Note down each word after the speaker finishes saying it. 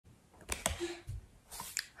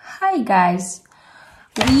Hi guys,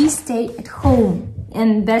 we stay at home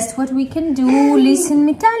and that's what we can do, listen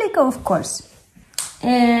Metallica of course.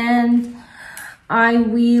 And I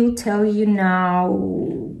will tell you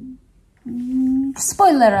now,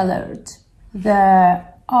 spoiler alert, the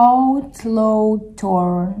Outlaw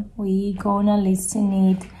tour, we gonna listen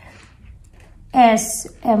it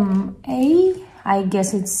SMA, I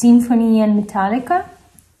guess it's Symphony and Metallica.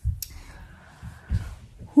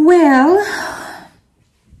 Well,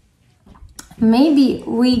 maybe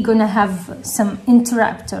we gonna have some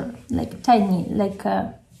interrupter, like tiny, like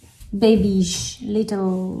a babyish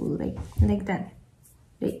little, like that,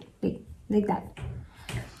 like that.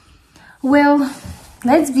 Well,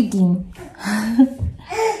 let's begin.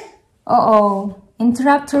 Uh-oh,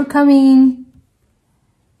 interrupter coming.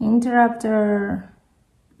 Interrupter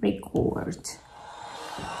record.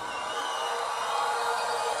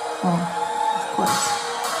 Oh, of course.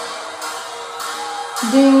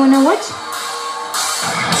 Do you wanna watch?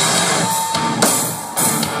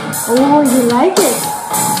 Oh, you like it?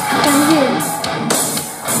 Come here.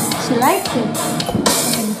 She likes it.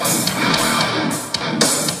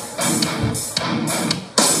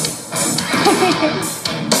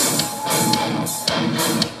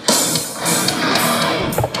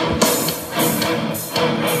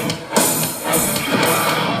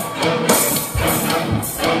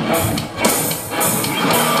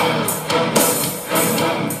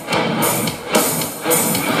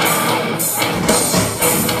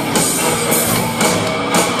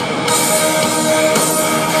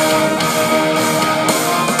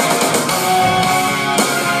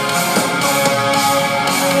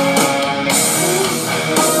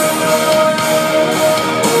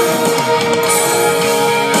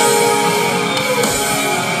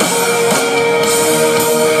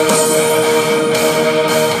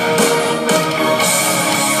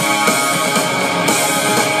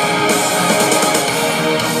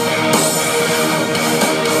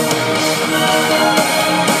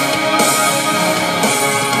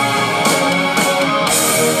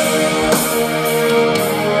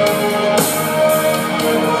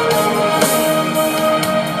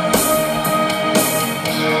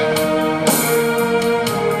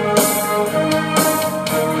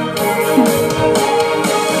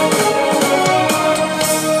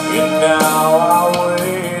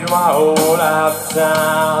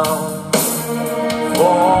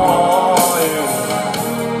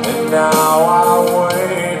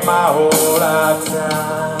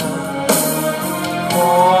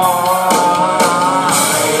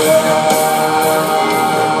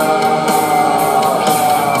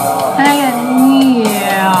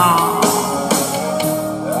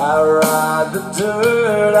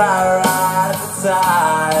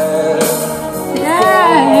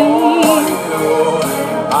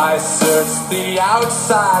 The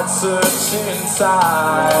outside, search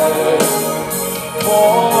inside for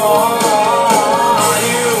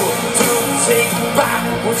you to take back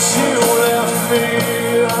what you left me.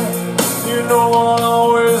 You know I'll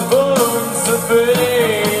always burn to be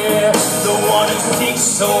the one who seeks,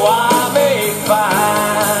 so I may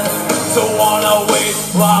find. So wanna waste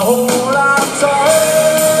my whole lifetime.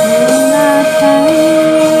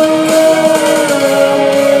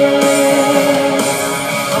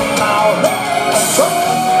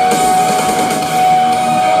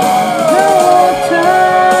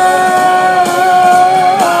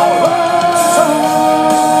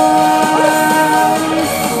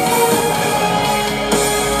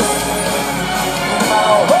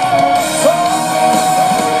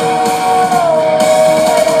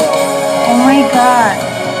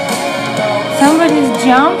 Somebody's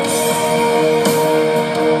jumped.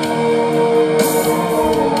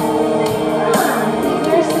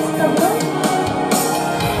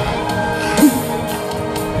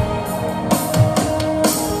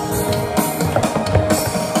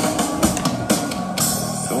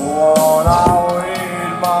 The one I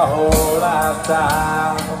waited my whole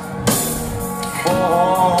lifetime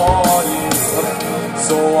for you.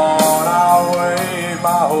 So on I wait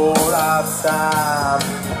my whole lifetime.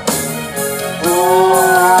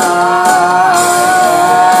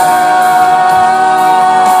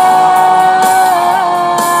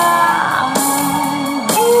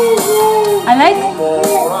 I like. The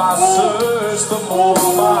more I search, the more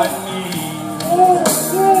I need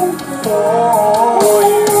for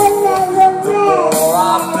you. The more I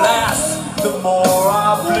blast, the more I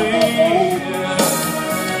bleed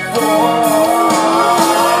for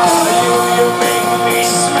you. You make me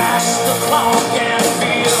smash the clock and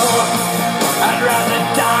feel I'd rather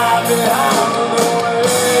die behind the wheel.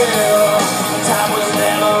 Time was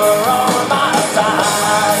never on my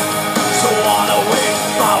side, so wanna waste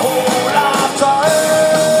my whole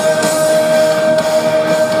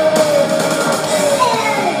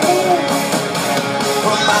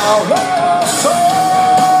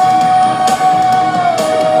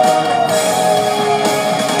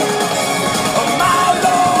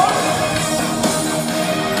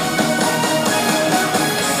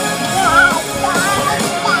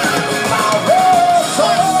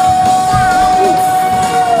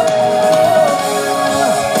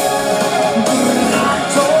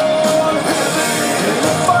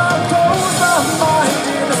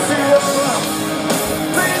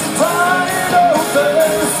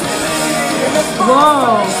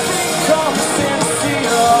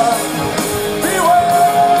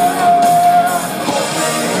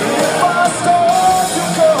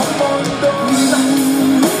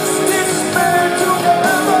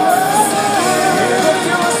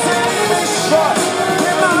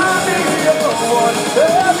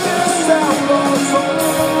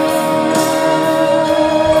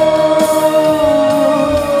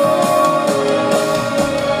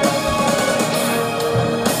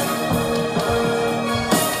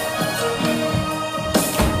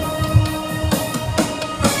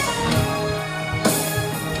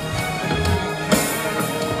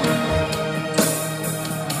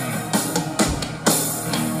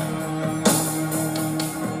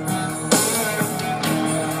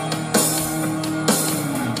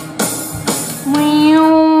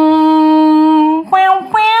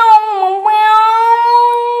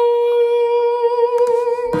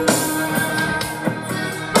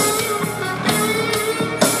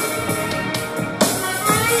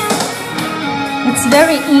It's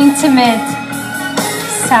very intimate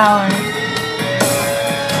sound.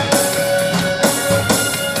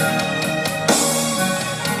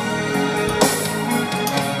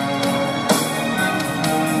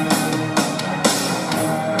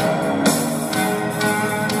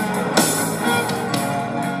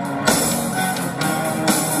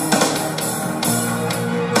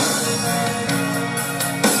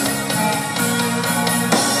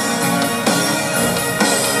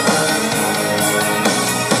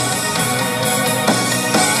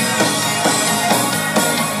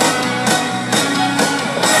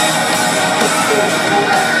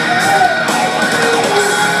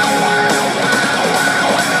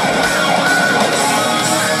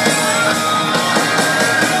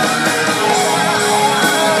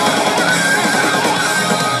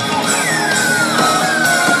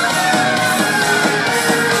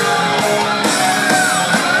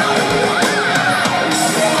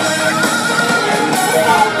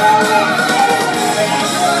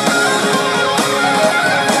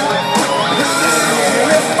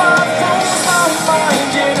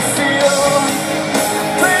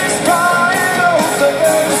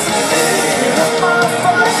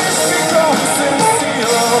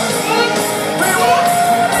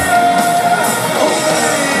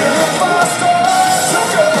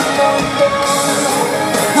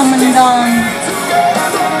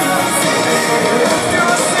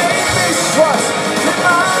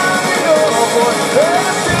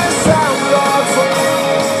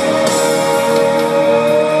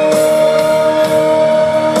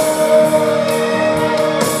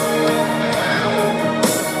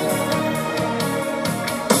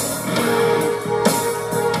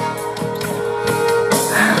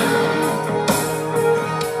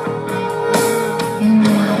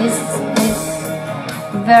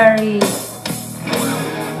 Very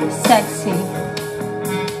sexy.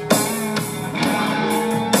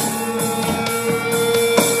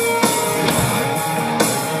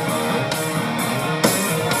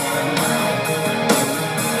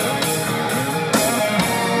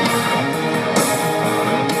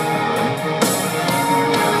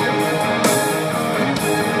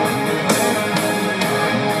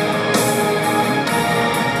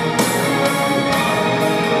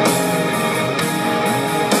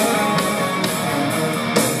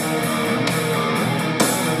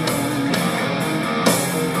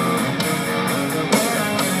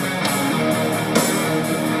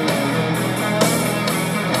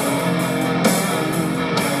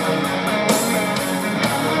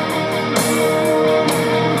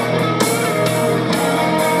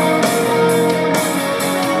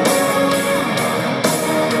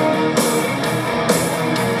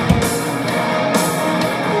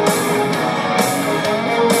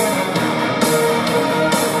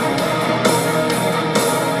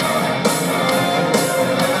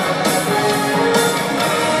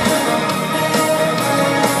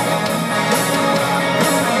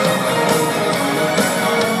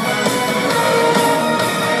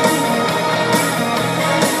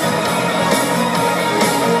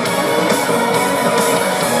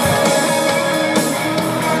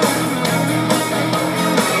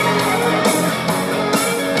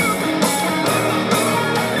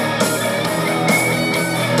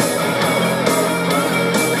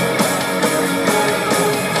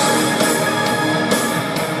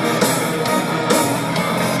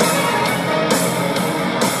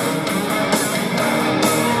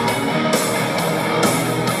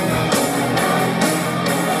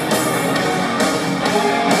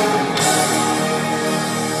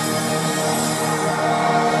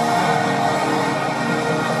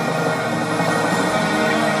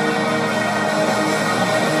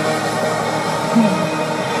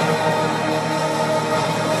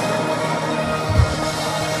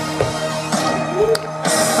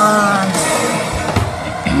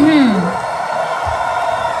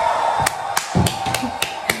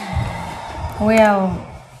 Well,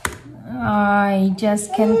 I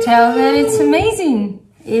just can tell that it's amazing.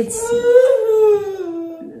 It's...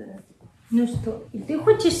 Ну что, ты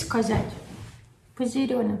хочешь сказать?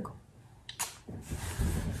 Пузырёнок.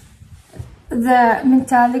 The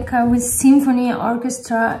Metallica with symphony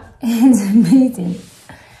orchestra is amazing.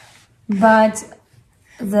 But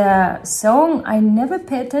the song, I never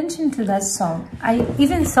pay attention to that song. I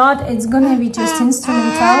even thought it's gonna be just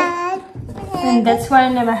instrumental, and that's why I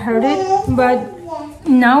never heard it. But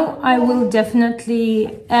now I will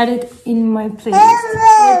definitely add it in my playlist.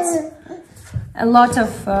 It's a lot of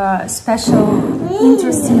special,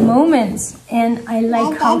 interesting moments, and I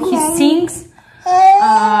like how he sings.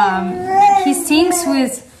 He sings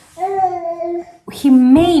he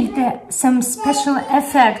made some special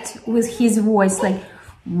effect with his voice, like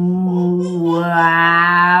wow.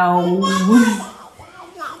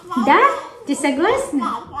 Да? Ты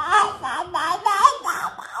согласна?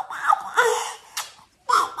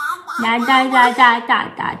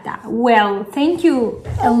 Да. Well, thank you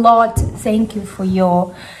a lot. Thank you for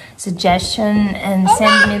your suggestion and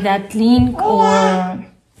send me that link or...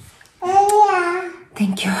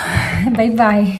 Thank you. Bye-bye.